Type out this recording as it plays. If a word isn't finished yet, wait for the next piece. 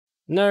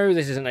No,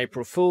 this isn't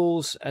April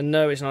Fool's, and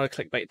no, it's not a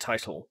clickbait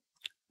title.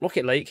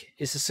 Rocket Lake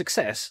is a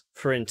success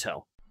for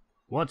Intel.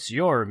 What's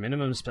your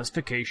minimum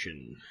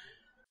specification?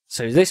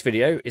 So this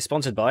video is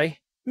sponsored by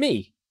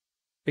me,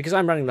 because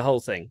I'm running the whole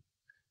thing,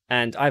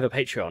 and I have a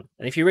Patreon.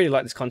 And if you really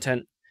like this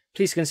content,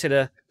 please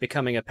consider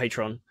becoming a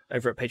patron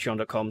over at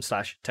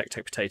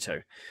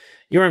patreon.com/TechTechPotato.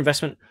 Your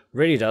investment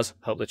really does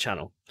help the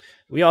channel.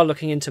 We are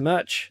looking into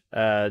merch.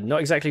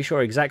 Not exactly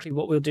sure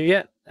what we'll do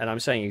yet, and I'm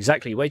saying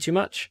exactly way too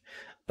much,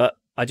 but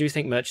I do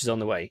think merch is on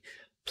the way.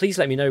 Please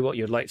let me know what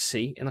you'd like to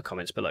see in the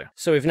comments below.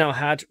 So we've now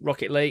had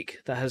Rocket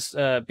Lake that has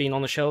been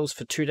on the shelves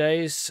for 2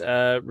 days.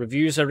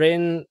 Reviews are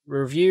in.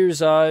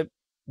 Reviews are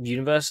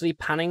universally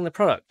panning the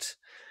product.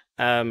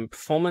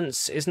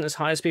 Performance isn't as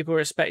high as people were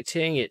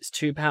expecting. It's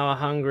too power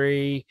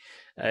hungry.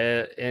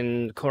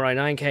 In Core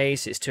i9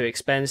 case, it's too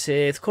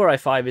expensive. Core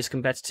i5 is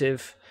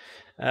competitive.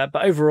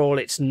 But overall,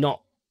 it's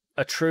not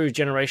a true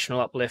generational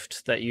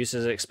uplift that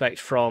users expect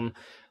from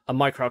a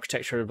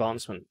microarchitecture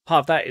advancement. Part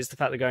of that is the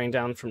fact they're going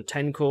down from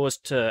 10 cores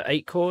to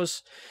 8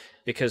 cores,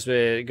 because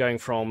we're going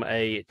from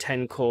a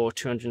 10-core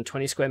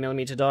 220 square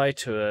millimeter die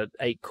to a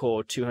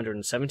 8-core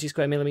 270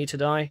 square millimeter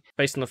die,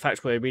 based on the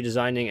fact we're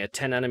redesigning a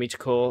 10 nanometer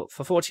core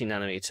for 14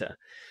 nanometer.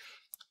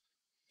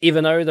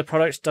 Even though the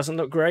product doesn't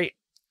look great,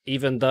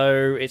 even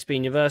though it's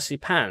been universally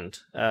panned,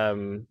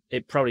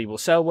 it probably will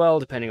sell well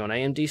depending on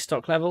AMD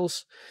stock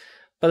levels.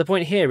 But the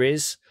point here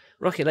is,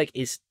 Rocket Lake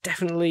is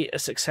definitely a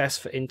success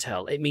for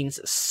Intel. It means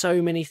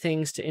so many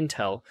things to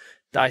Intel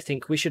that I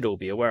think we should all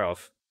be aware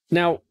of.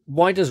 Now,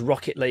 why does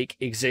Rocket Lake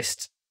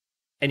exist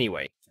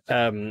anyway?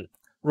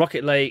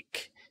 Rocket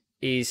Lake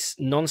is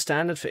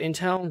non-standard for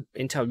Intel.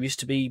 Intel used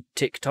to be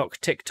tick-tock,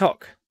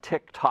 tick-tock.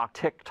 Tick-tock,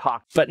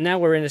 tick-tock. But now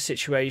we're in a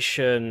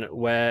situation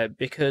where,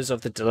 because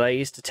of the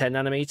delays to 10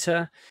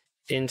 nanometer,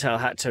 Intel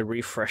had to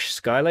refresh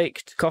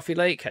Skylake to Coffee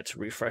Lake, had to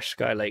refresh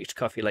Skylake to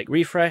Coffee Lake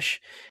Refresh,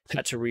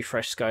 had to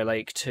refresh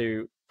Skylake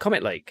to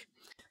Comet Lake.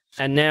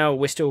 And now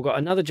we've still got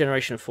another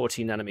generation of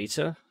 14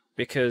 nanometer,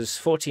 because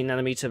 14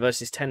 nanometer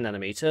versus 10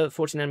 nanometer,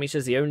 14 nanometer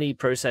is the only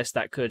process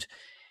that could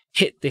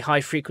hit the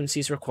high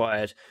frequencies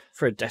required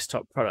for a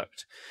desktop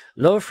product.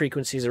 Lower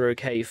frequencies are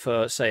okay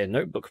for, say, a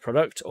notebook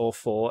product or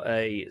for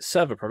a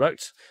server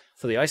product,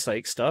 for the Ice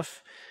Lake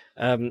stuff.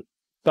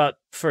 But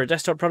for a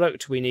desktop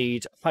product, we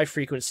need high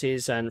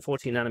frequencies, and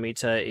 14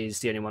 nanometer is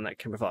the only one that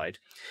can provide.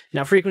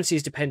 Now,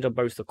 frequencies depend on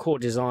both the core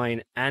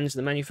design and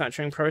the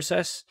manufacturing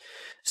process.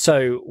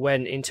 So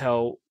when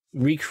Intel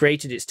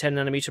recreated its 10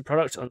 nanometer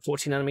product on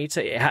 14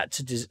 nanometer, it had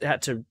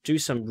to do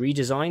some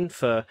redesign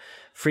for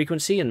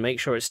frequency and make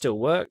sure it still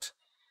worked.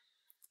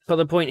 But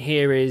the point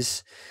here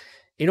is,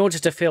 in order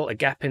to fill a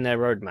gap in their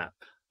roadmap,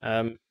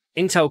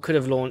 Intel could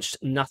have launched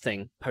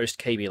nothing post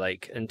Kaby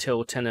Lake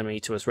until 10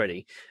 nanometer was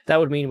ready. That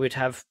would mean we'd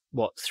have,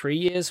 what, 3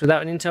 years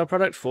without an Intel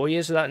product? 4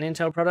 years without an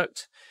Intel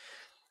product?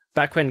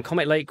 Back when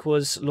Comet Lake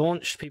was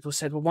launched, people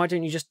said, well, why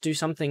don't you just do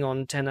something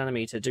on 10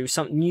 nanometer? Do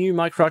some new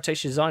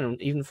microarchitecture design on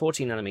even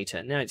 14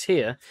 nanometer. Now it's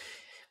here.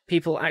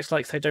 People act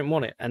like they don't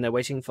want it, and they're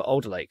waiting for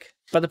older Lake.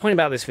 But the point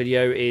about this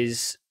video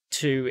is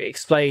to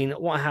explain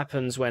what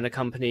happens when a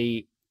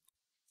company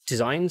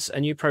designs a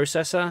new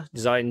processor,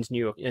 designs a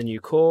new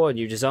core, a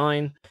new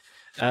design,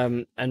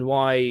 and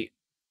why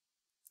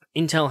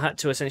Intel had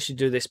to essentially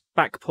do this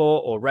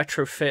backport or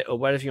retrofit or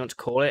whatever you want to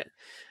call it,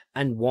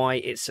 and why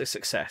it's a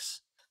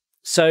success.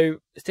 So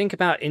think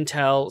about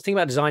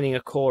designing a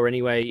core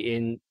anyway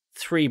in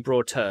 3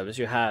 broad terms.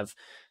 You have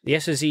the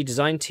SoC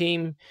design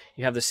team,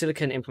 you have the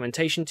silicon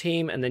implementation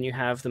team, and then you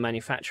have the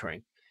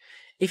manufacturing.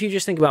 If you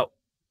just think about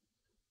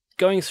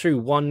going through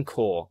one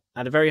core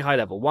at a very high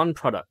level, one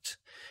product,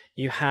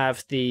 you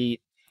have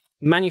the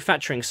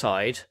manufacturing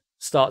side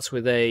starts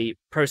with a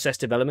process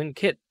development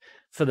kit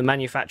for the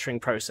manufacturing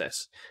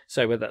process.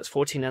 So whether that's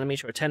 14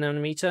 nanometer or 10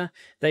 nanometer,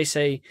 they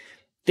say,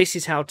 this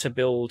is how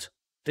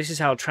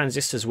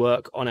transistors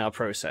work on our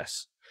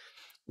process.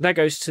 That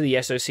goes to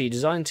the SoC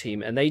design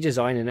team, and they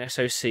design an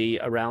SoC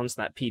around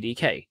that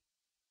PDK.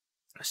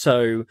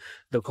 So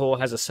the core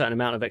has a certain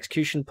amount of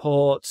execution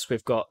ports.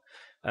 We've got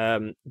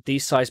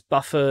these size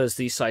buffers,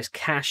 these size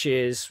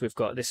caches. We've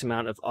got this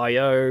amount of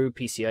I/O,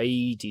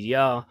 PCIe,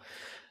 DDR.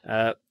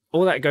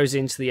 All that goes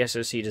into the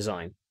SoC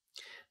design.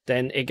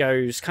 Then it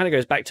kind of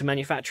goes back to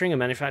manufacturing, and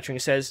manufacturing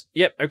says,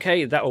 yep,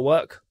 okay, that will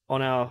work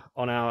on our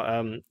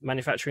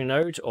manufacturing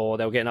node, or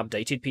they'll get an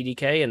updated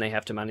PDK and they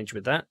have to manage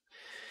with that.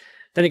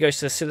 Then it goes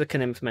to the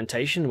silicon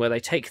implementation, where they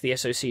take the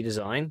SoC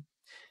design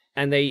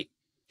and they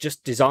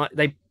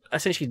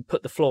essentially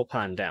put the floor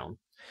plan down.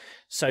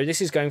 So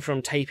this is going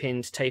from tape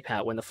in to tape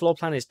out. When the floor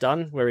plan is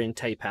done, we're in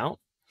tape out.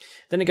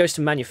 Then it goes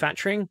to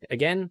manufacturing.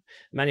 Again,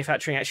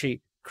 manufacturing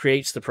actually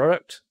creates the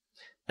product.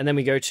 And then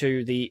we go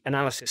to the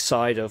analysis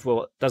side of,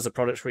 well, does the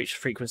product reach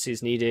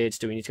frequencies needed?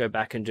 Do we need to go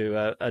back and do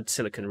a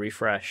silicon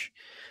refresh?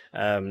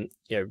 Do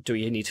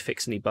you need to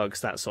fix any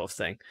bugs? That sort of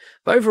thing.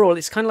 But overall,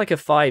 it's kind of like a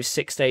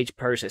 5-6 stage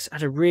process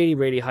at a really,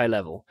 really high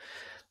level.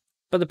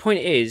 But the point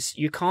is,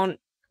 you can't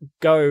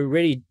go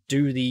really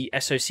do the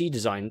SoC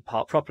design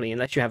part properly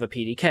unless you have a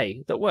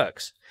PDK that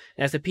works.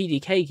 And if the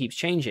PDK keeps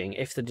changing,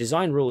 if the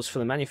design rules for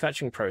the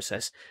manufacturing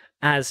process,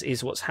 as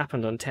is what's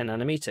happened on 10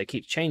 nanometer,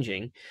 keeps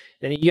changing,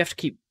 then you have to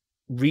keep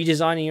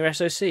redesigning your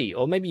SoC.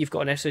 Or maybe you've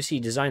got an SoC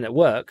design that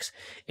works.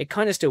 It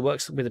kind of still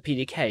works with a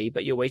PDK,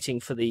 but you're waiting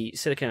for the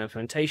silicon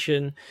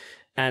implementation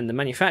and the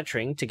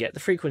manufacturing to get the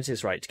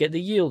frequencies right, to get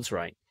the yields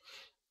right.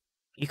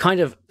 You kind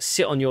of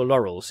sit on your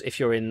laurels if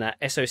you're in that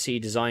SoC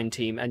design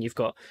team and you've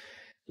got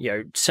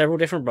several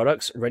different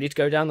products ready to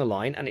go down the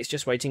line, and it's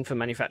just waiting for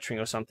manufacturing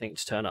or something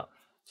to turn up.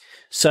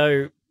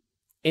 So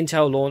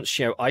Intel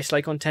launched, Ice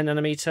Lake on 10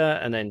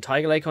 nanometer and then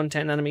Tiger Lake on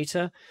 10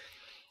 nanometer.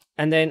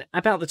 And then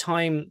about the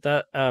time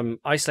that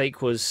Ice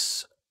Lake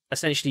was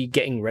essentially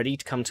getting ready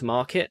to come to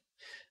market,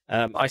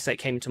 Ice Lake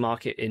came to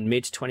market in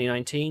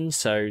mid-2019.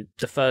 So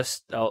the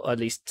first, or at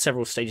least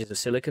several stages of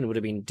silicon would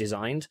have been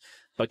designed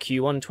by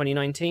Q1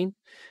 2019.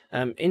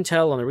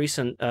 Intel on a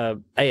recent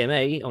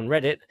AMA on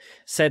Reddit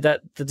said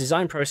that the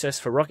design process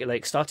for Rocket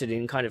Lake started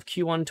in kind of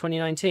Q1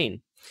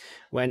 2019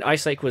 when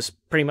Ice Lake was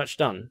pretty much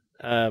done.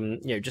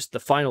 Just the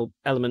final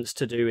elements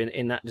to do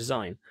in that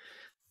design.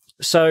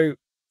 So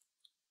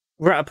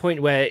we're at a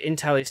point where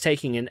Intel is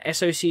taking an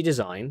SoC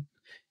design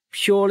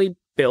purely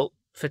built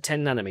for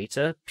 10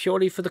 nanometer,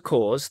 purely for the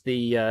cores,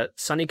 the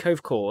Sunny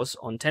Cove cores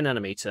on 10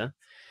 nanometer,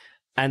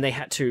 and they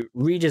had to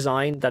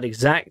redesign that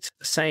exact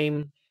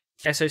same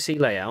SoC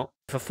layout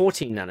for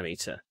 14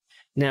 nanometer.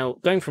 Now,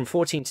 going from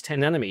 14 to 10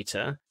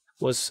 nanometer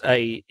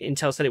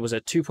Intel said it was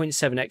a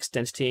 2.7x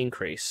density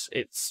increase.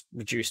 It's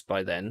reduced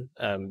by then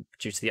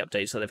due to the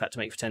updates that they've had to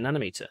make for 10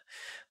 nanometer.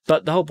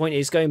 But the whole point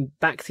is, going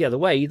back the other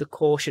way, the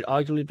core should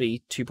arguably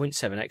be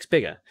 2.7x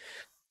bigger.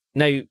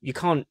 Now, you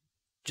can't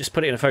just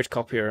put it in a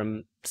photocopier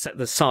and set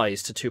the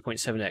size to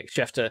 2.7x.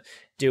 You have to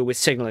deal with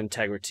signal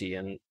integrity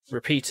and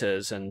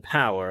repeaters and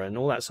power and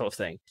all that sort of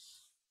thing.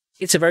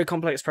 It's a very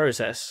complex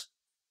process,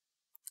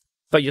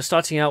 but you're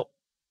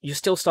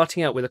still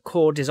starting out with a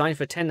core designed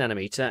for 10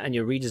 nanometer and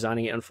you're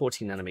redesigning it on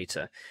 14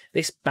 nanometer.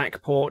 This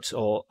backport,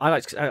 or I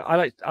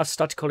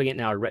started calling it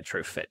now a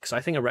retrofit, because I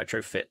think a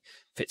retrofit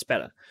fits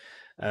better.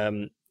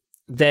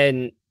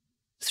 Then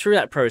through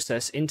that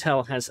process,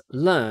 Intel has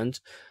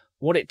learned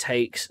what it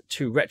takes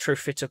to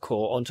retrofit a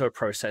core onto a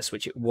process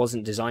which it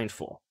wasn't designed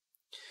for.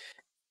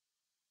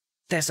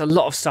 There's a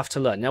lot of stuff to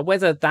learn. Now,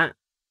 whether that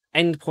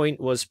endpoint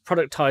was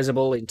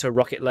productizable into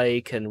Rocket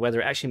Lake and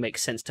whether it actually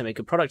makes sense to make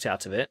a product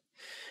out of it,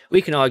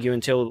 we can argue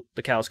until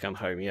the cows come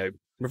home.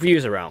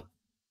 Reviews are out.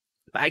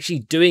 But actually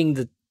doing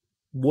the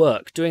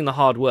work, doing the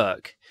hard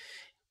work,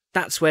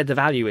 that's where the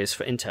value is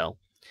for Intel.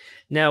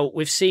 Now,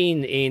 we've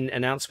seen in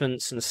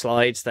announcements and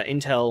slides that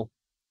Intel,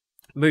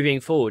 moving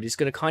forward, is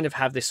going to kind of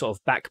have this sort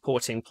of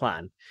backporting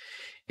plan.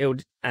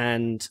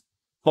 And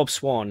Bob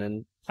Swan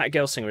and Pat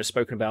Gelsinger have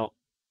spoken about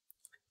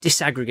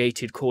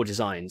disaggregated core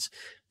designs,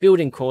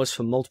 building cores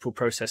for multiple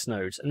process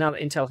nodes. And now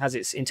that Intel has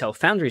its Intel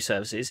Foundry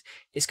services,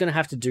 it's going to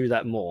have to do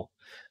that more.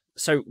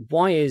 So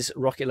why is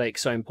Rocket Lake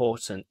so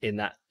important in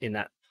that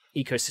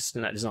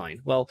ecosystem, that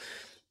design? Well,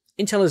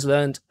 Intel has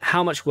learned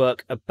how much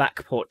work a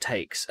backport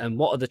takes and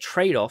what are the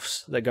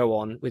trade-offs that go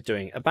on with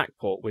doing a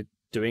backport, with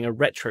doing a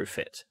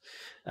retrofit.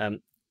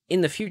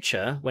 In the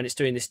future, when it's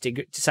doing this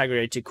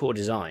disaggregated core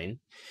design,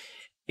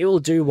 it will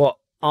do what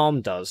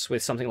ARM does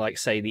with something like,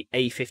 say, the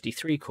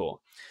A53 core.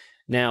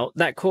 Now,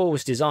 that core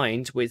was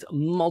designed with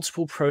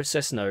multiple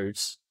process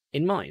nodes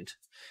in mind.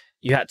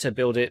 You had to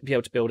be able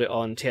to build it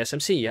on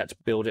TSMC, you had to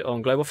build it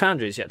on Global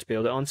Foundries, you had to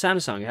build it on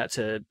Samsung, you had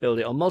to build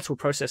it on multiple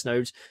process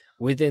nodes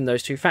within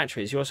those two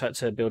factories. You also had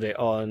to build it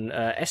on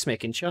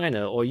SMIC in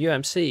China or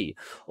UMC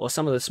or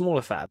some of the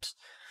smaller fabs.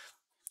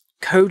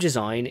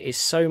 Co-design is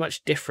so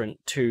much different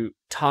to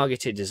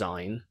targeted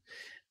design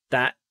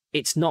that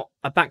it's not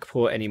a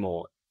backport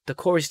anymore. The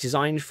core is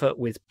designed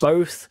with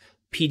both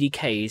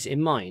PDKs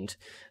in mind.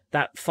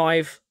 That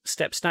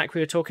 5-step stack we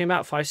were talking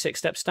about,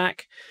 5-6-step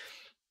stack,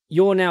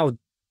 you're now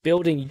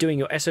doing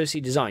your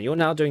SoC design. You're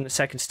now doing the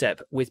second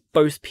step with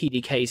both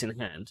PDKs in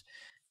hand.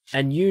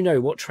 And you know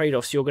what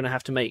trade-offs you're going to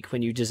have to make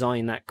when you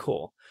design that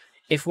core.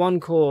 If one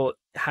core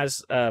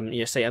has,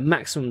 say, a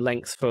maximum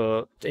length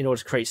in order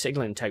to create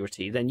signal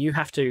integrity, then you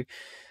have to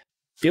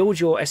build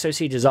your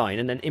SoC design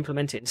and then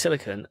implement it in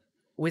silicon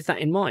with that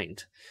in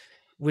mind.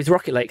 With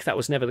Rocket Lake, that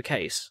was never the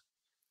case.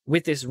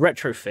 With this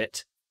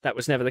retrofit, that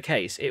was never the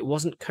case. It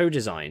wasn't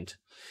co-designed.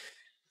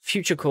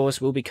 Future cores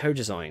will be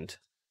co-designed.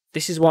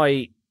 This is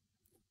why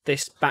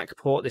this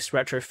backport, this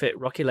retrofit,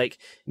 Rocket Lake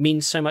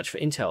means so much for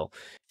Intel,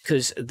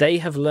 because they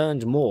have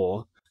learned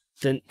more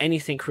than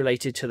anything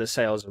related to the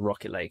sales of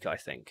Rocket Lake, I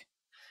think.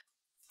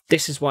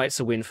 This is why it's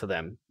a win for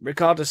them,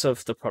 regardless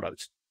of the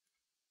product.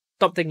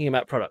 Stop thinking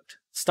about product.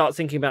 Start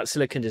thinking about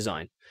silicon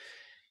design.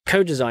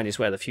 Co-design is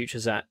where the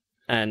future's at,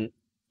 and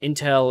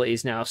Intel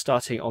is now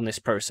starting on this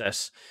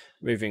process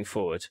moving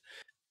forward.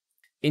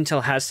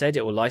 Intel has said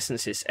it will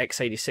license its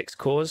x86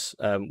 cores.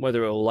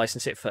 Whether it will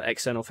license it for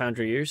external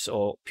foundry use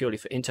or purely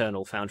for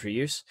internal foundry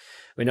use,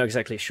 we're not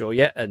exactly sure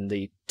yet, and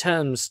the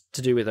terms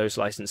to do with those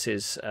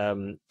licenses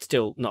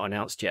still not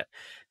announced yet.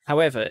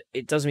 However,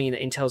 it does mean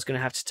that Intel's going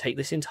to have to take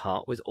this into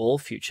heart with all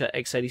future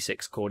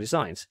x86 core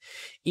designs,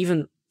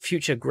 even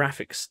future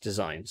graphics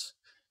designs.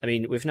 I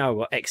mean, we've now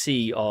got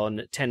Xe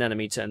on 10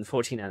 nanometer and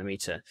 14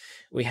 nanometer.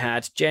 We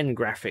had Gen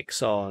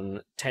graphics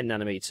on 10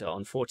 nanometer,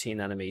 on 14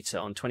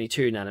 nanometer, on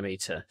 22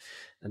 nanometer,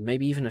 and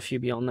maybe even a few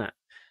beyond that.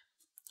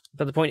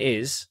 But the point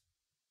is,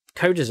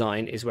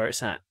 co-design is where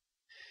it's at.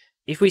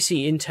 If we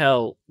see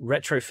Intel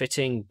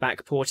retrofitting,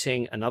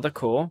 backporting another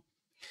core,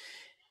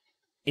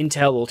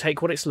 Intel will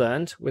take what it's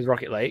learned with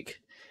Rocket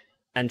Lake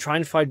and try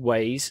and find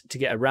ways to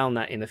get around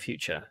that in the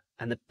future.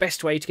 And the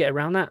best way to get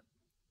around that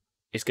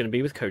is going to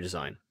be with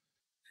co-design.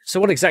 So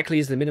what exactly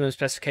is the minimum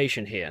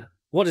specification here?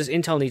 What does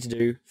Intel need to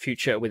do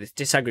future with its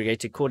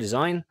disaggregated core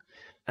design?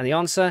 And the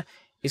answer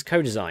is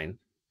co-design.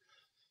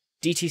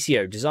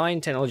 DTCO, Design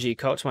Technology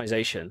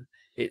Co-Optimization.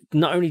 It's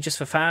not only just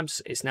for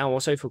fabs, it's now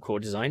also for core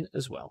design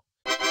as well.